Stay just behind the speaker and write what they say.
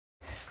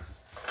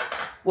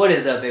What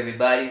is up,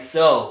 everybody?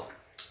 So,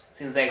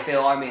 seems like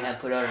FailArmy had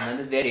put out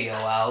another video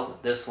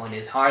out. This one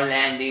is Hard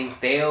Landing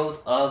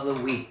Fails of the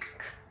Week.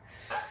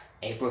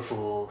 April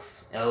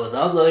Fools. It was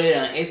uploaded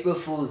on April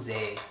Fool's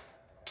Day.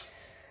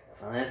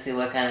 So let's see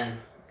what kind of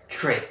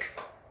trick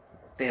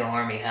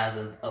FailArmy has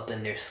up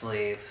in their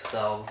sleeve.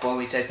 So before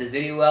we check this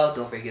video out,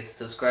 don't forget to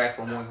subscribe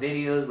for more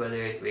videos, whether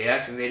it's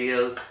reaction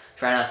videos,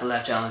 try not to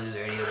laugh challenges, or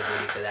any other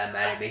video for that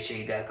matter. Make sure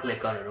you guys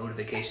click on the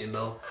notification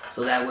bell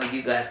so that way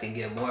you guys can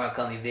get more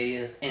upcoming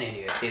videos in the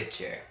near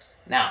future.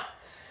 Now,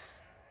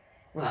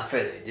 without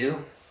further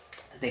ado,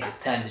 I think it's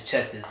time to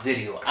check this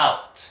video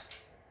out.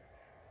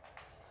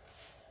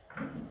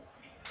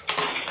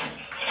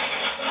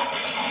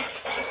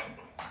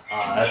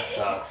 Oh, that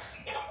sucks.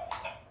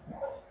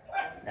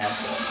 That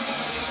sucks.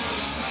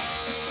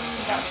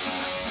 Got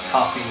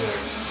coffee or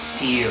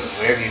tea or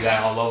wherever you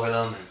got all over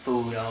them, and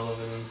food all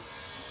over them.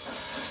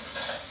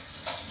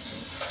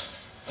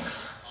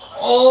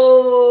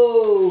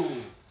 Oh!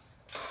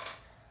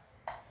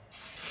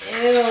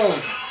 Ew!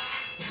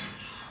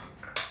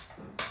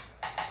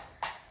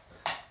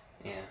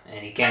 Yeah, and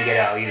he can't get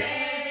out either.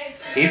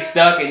 He's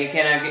stuck and he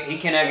cannot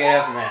get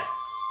out from that.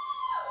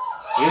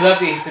 He's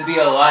lucky to be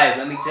alive,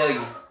 let me tell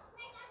you.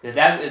 If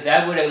that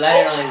would have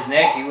landed on his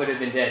neck, he would have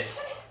been dead.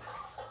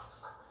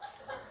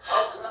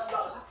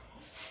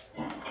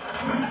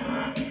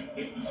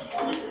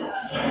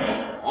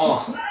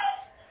 Oh.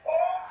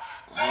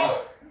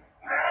 Oh.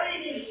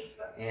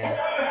 Yeah.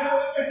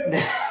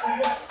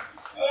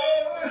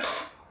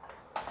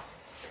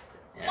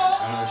 Yeah,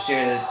 I'm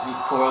sure that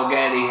poor old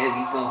guy,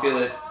 he's gonna feel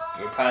it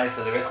probably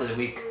for the rest of the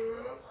week.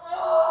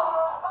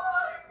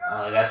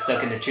 Oh, he got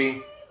stuck in the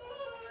tree.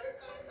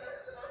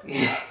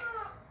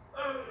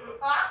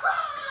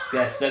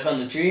 Got stuck on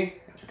the tree?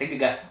 I think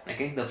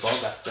the ball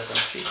got stuck on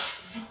the tree.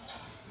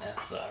 That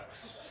sucks.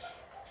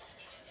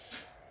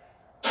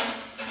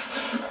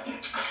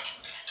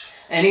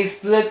 And he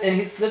slipped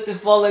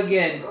and fall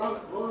again.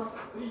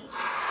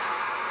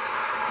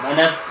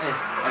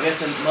 I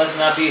guess it must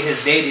not be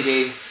his day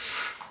today.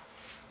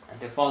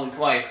 After falling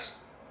twice.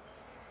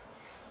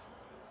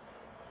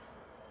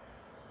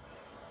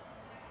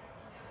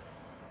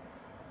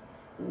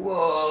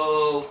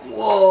 Whoa!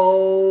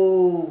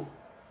 Whoa!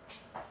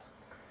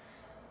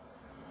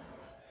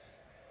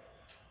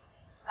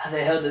 How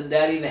the hell did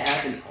that even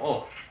happen?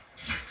 Oh.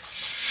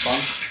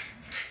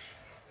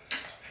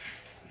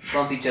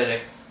 Bump each other.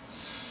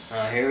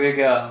 Here we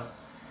go.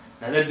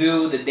 Another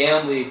dude with the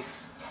damn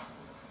leaks.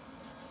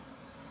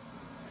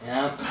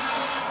 Yep. Yep.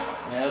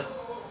 Yep.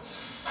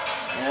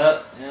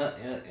 Yep. Yep.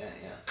 Yep.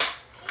 Yep.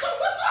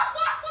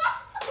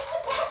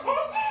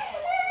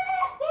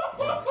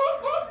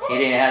 He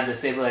didn't have the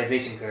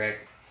stabilization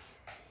correct.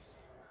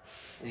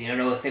 You don't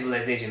know what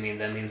stabilization means.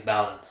 That means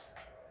balance.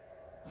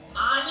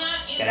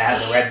 Gotta have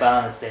the right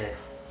balance to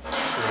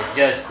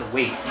adjust the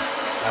weight.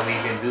 How we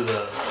can do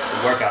the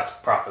workouts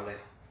properly.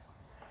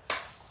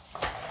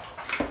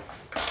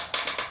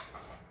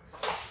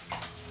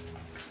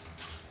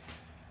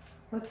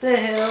 What the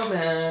hell,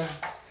 man?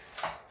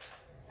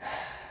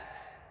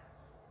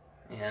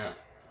 Yeah.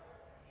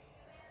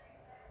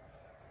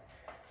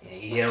 Yeah,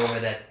 he hit over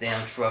that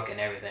damn truck and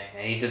everything.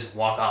 And he just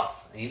walked off.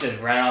 He just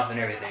ran off and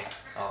everything.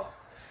 Oh.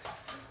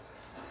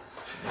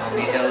 No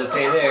need hell to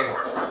pay there.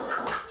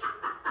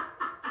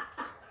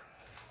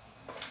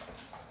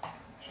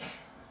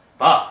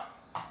 Bob.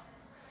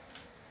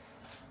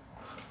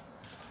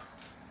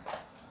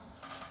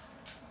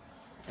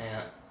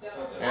 Yeah.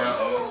 Yeah.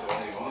 Oh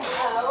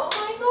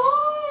my god!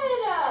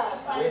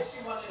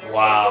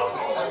 Wow.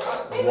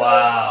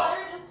 Wow.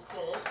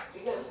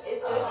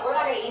 We're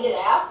not gonna eat it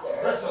after.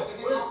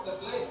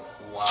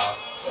 Wow.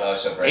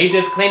 He's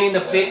just cleaning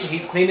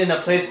he's cleaning the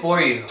place for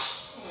you.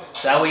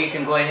 So that way you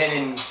can go ahead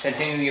and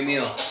continue your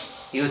meal.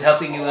 He was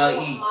helping you out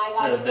eat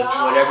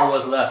whatever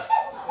was left.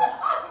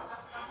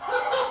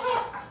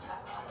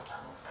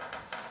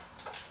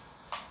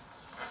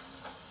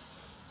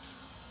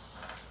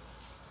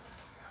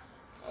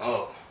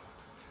 Oh.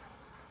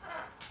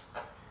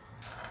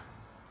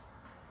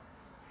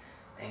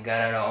 Thank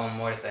God I don't own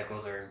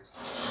motorcycles or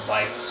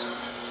bikes.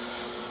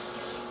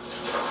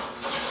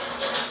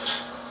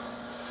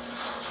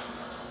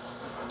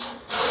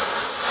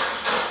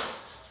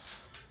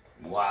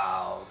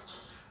 Wow.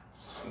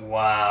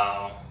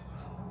 Wow.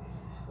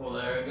 Well,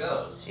 there it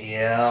goes.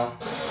 Yeah.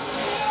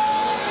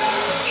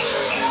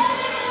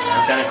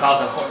 That's gonna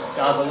cause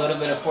a little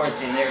bit of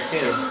fortune there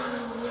too.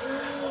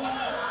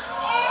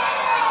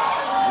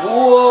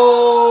 Whoa!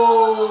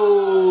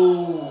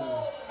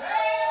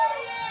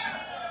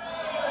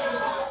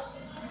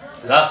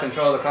 He lost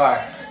control of the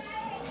car.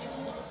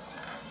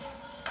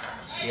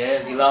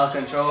 Yeah, he lost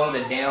control of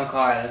the damn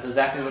car. That's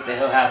exactly what the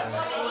hell happened.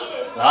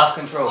 Lost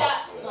control.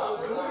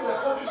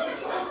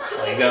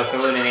 Oh, you gotta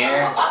throw it in the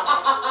air?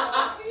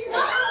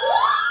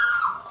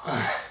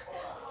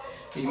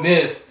 He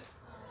missed.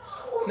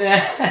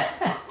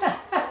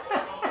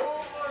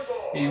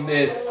 He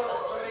missed.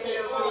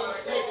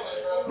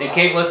 The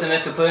cake wasn't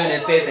meant to put in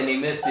his face and he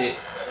missed it.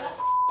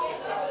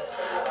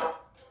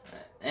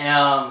 And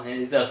And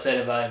he's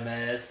upset about it,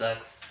 man. That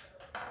sucks.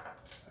 I'm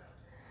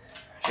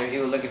sure he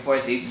was looking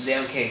forward to eating the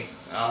damn cake.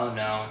 Oh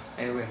no.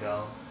 Here we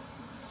go.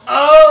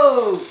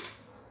 Oh!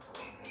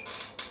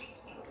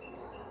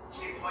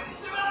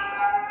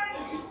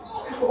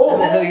 How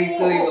the hell he's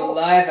still even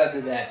alive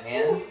after that,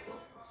 man?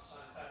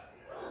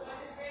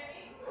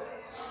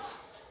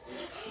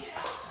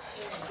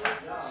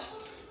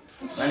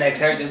 My neck's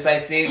hurt just by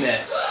seeing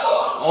that.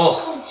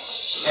 Oh,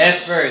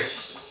 head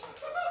first.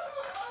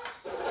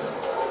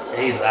 And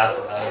he's laughs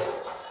about it.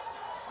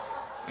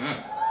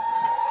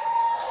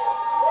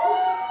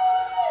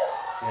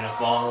 He's gonna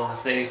fall off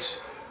the stage.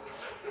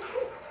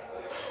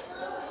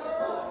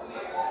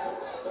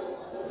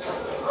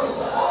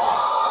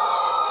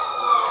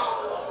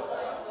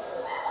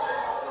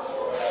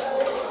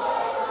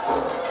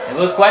 It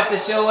was quite the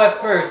show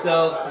at first,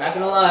 though. Not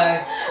gonna lie.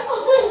 It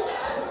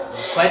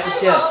was quite the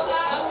show.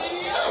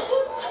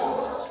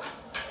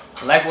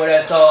 I like what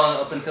I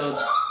saw up until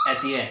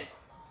at the end.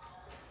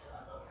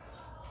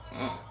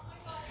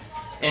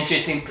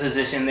 Interesting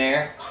position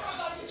there.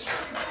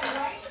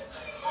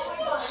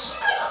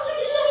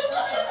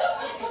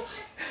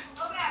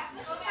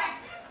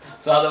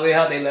 Saw the way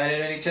how they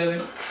landed on each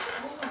other.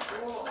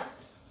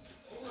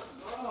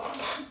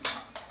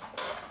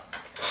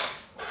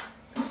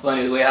 It's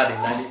funny the way how they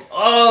landed.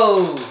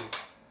 Oh!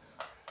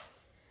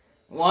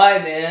 Why,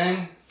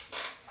 man?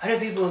 Why do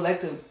people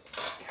like to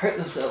hurt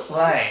themselves?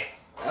 Why?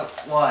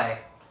 Why?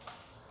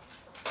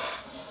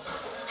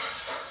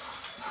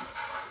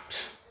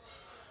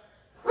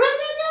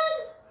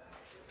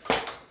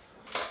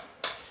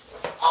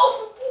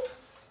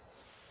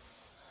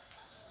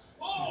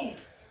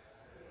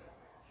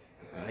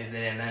 He's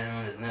in that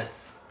on his nuts.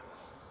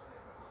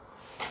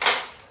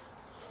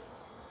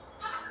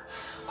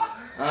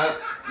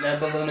 That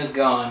balloon is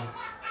gone.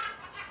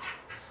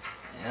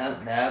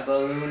 Yep, that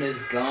balloon is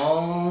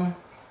gone.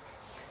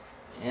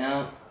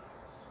 Yep.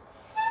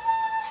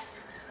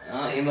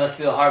 He must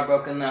feel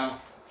heartbroken now.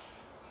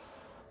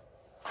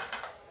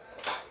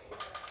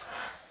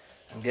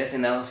 I'm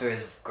guessing that was for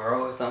his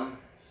girl or something.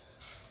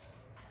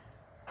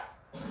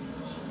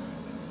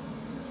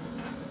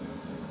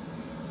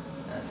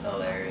 That's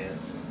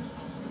hilarious.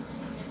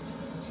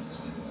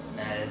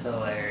 That is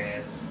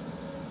hilarious.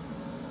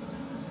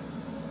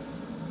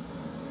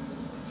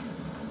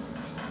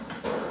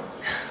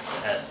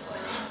 That's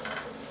funny.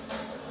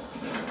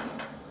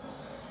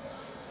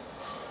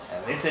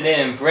 At least it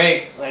didn't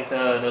break like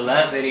the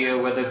last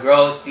video where the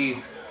girl,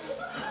 she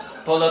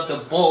pulled up the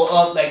bowl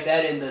up like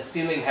that and the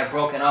ceiling had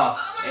broken off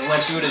and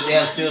went through the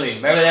damn ceiling.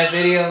 Remember that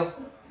video?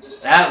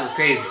 That was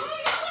crazy.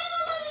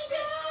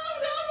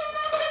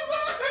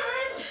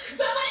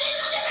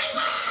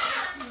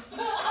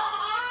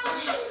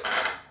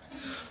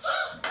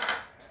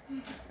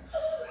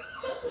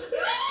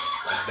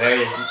 The bird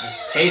is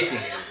just chasing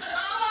him.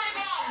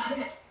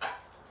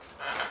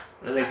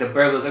 Looked like the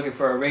bird was looking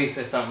for a race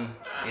or something.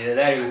 Either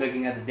that or he was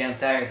looking at the damn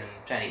tires and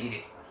trying to eat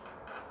it.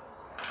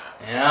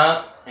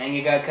 Yeah, and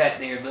you got cut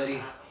there,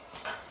 buddy.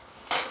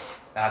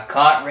 Got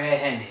caught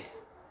red-handed.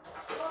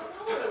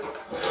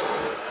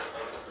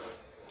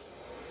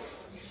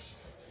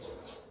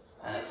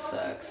 That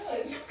sucks.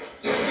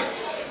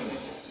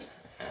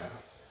 Yeah.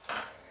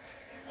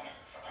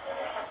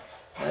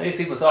 Well, these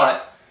people saw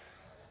it.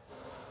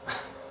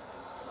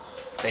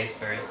 Face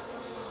first.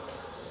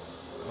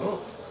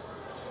 Oh.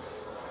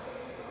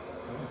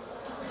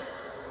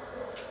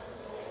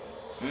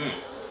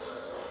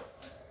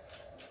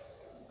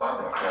 I'm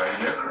not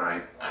crying, you're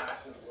crying.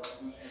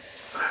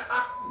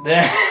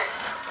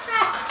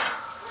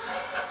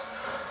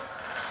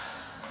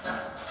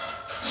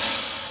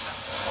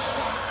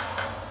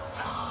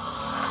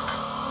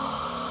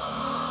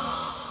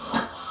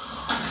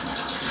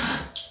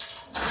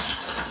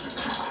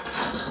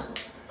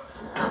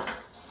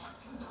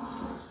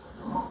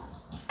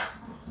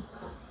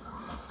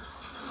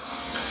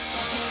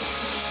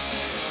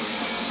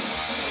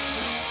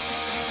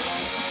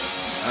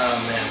 Oh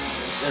man,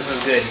 this was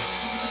good.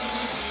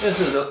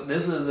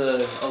 This was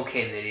a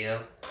okay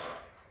video.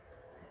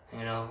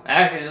 You know,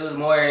 actually it was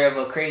more of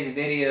a crazy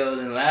video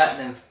than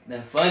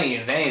funny,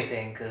 if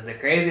anything. Cause the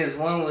craziest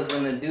one was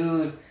when the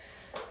dude,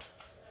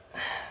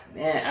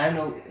 man, I don't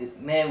know,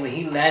 man, when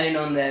he landed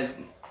on that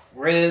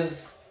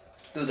ribs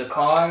through the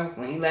car.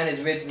 When he landed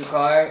his ribs through the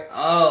car,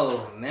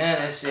 oh man,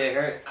 that shit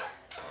hurt.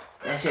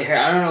 That shit hurt.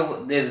 I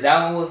don't know if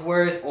that one was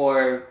worse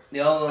or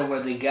the other one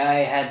where the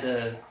guy had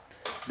the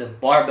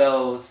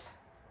barbells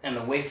and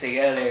the weights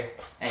together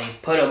and he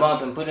put them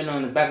up and put it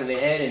on the back of the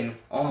head and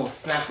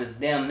almost snapped his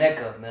damn neck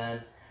up,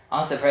 man.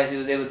 I'm surprised he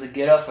was able to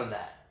get up from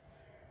that.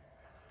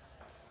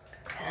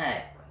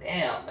 God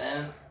damn,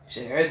 man.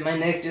 Shit hurts my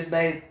neck just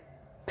by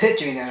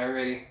picturing that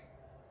already.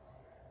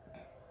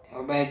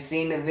 Or by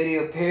seeing the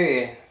video,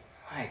 period.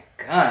 My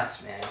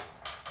gosh, man.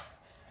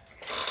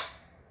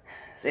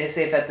 Stay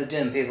safe at the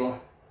gym, people.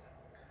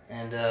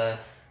 And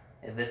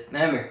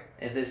remember,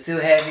 if it's too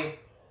heavy,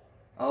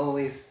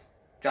 always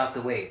drop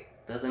the weight.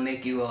 Doesn't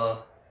make you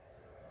a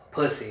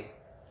pussy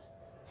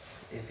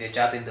if you're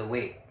dropping the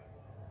weight.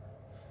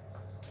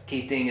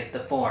 Key thing is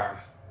the form.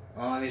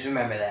 Always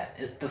remember that.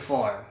 It's the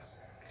form.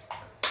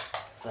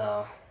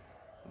 So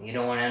you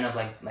don't want to end up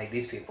like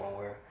these people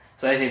were.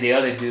 Especially the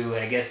other dude.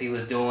 I guess he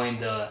was doing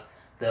the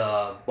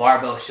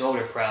barbell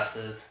shoulder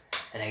presses,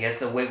 and I guess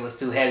the weight was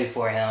too heavy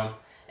for him,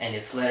 and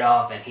it slid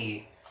off, and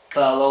he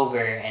fell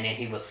over, and then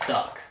he was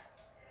stuck.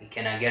 He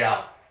cannot get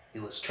out. He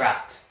was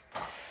trapped.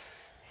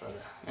 So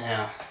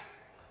yeah.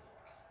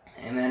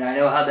 Hey man, I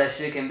know how that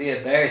shit can be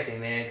embarrassing,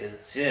 man.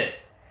 Cause shit,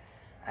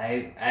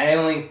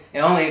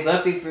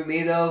 luckily for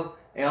me though,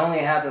 it only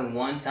happened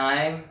one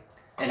time,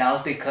 and that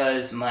was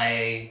because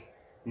my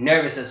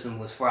nervous system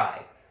was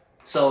fried.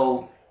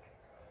 So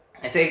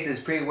I take this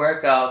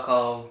pre-workout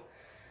called,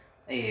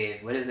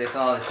 what is it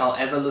called? It's called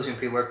Evolution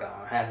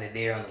Pre-Workout. I have it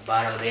there on the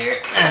bottom there.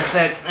 In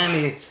fact, let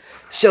me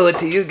show it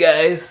to you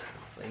guys,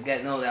 so you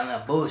guys know that I'm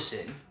not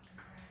bullshitting.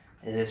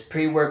 It's this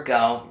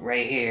pre-workout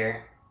right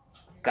here.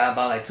 Got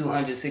about like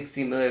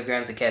 260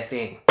 milligrams of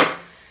caffeine.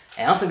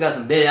 And I also got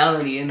some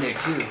beta-alanine in there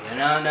too.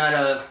 And I'm not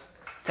a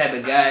type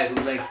of guy who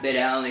likes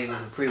beta-alanine with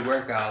a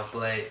pre-workout,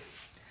 but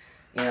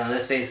you know,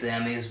 let's face it, I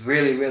mean, it's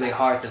really, really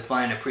hard to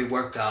find a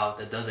pre-workout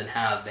that doesn't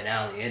have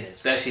beta-alanine in it,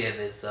 especially if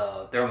it's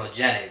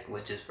thermogenic,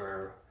 which is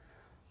for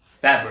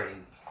fat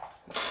burning.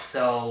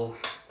 So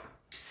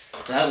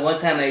that one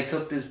time I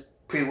took this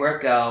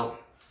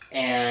pre-workout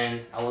and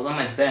I was on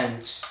my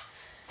bench,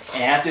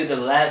 and after the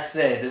last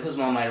set, this was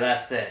on my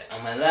last set.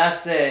 On my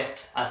last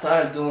set, I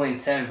thought of doing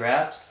 10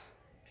 reps,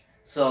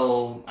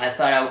 so I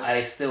thought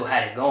I still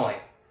had it going.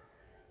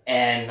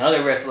 And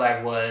another red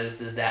flag is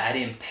that I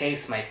didn't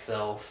pace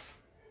myself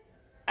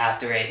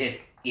after I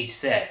hit each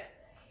set.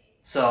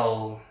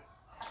 So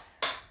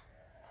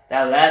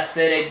that last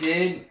set I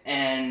did,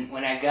 and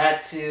when I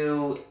got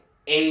to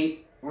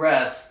 8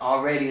 reps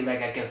already,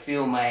 like I could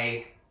feel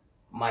my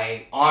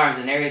arms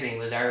and everything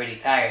was already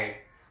tired.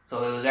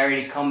 So it was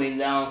already coming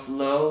down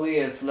slowly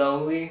and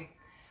slowly.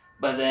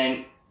 But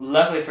then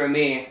luckily for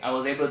me, I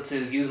was able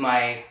to use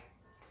my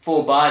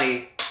full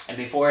body, and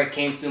before it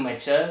came through my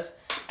chest,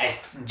 I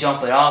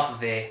jump it off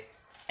of it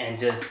and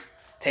just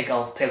take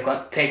out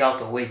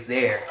the weights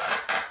there,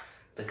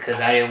 because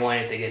I didn't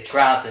want it to get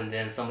trapped and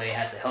then somebody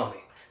had to help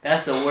me.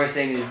 That's the worst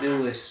thing to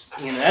do. Is,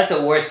 you know, that's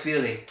the worst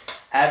feeling,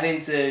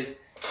 having to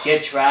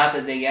get trapped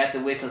and then you have to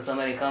wait till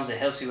somebody comes and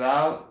helps you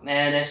out.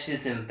 Man, that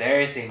shit's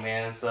embarrassing,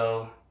 man.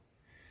 So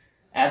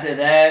after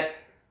that,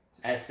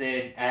 I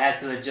said I had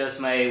to adjust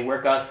my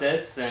workout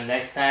sets, and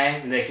next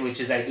time, which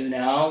is I do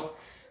now.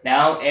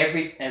 Now,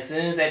 as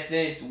soon as I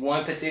finished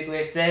one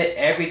particular set,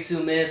 every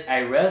 2 minutes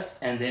I rest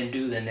and then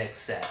do the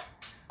next set.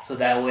 So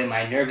that way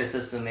my nervous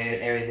system and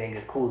everything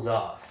cools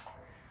off.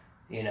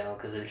 You know,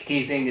 because the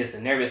key thing is the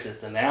nervous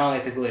system. And I don't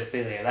like to go to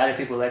failure. A lot of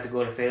people like to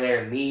go to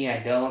failure. Me, I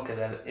don't,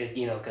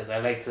 because I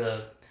like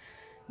to,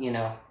 you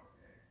know,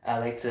 I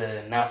like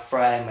to not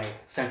fry my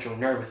central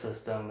nervous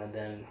system. And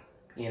then,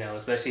 you know,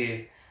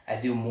 especially I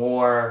do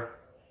more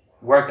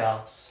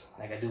workouts.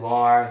 Like I do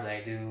arms,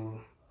 I do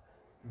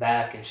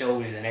back and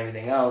shoulders and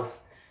everything else.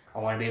 I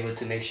want to be able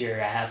to make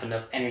sure I have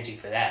enough energy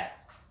for that,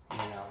 you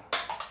know.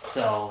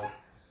 So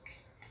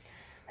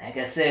like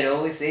I said,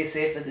 always stay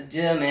safe at the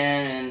gym,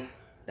 man, and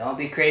don't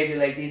be crazy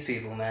like these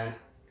people, man,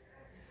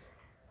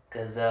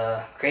 because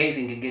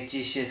crazy can get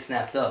your shit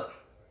snapped up.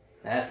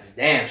 That's for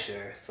damn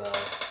sure. So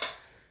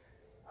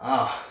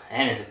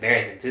and it's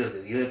embarrassing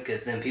too,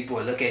 because then people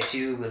will look at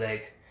you with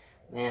like,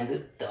 man,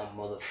 this dumb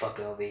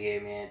motherfucker over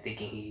here, man,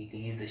 thinking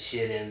he's the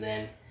shit, and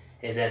then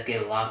his ass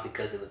get locked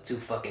because it was too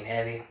fucking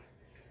heavy.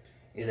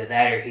 Either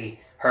that or he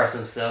hurts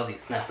himself, he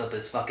snapped up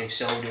his fucking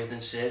shoulders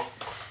and shit.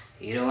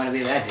 You don't want to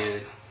be that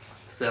dude.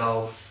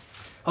 So,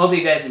 hope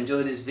you guys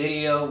enjoyed this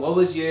video. What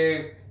was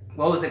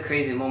the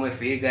crazy moment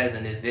for you guys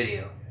in this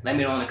video? Let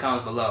me know in the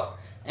comments below.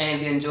 And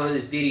if you enjoyed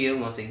this video,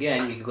 once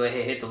again, you can go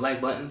ahead and hit the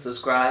like button,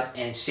 subscribe,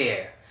 and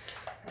share.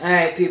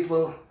 Alright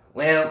people,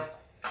 well,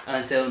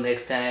 until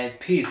next time,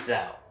 peace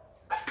out.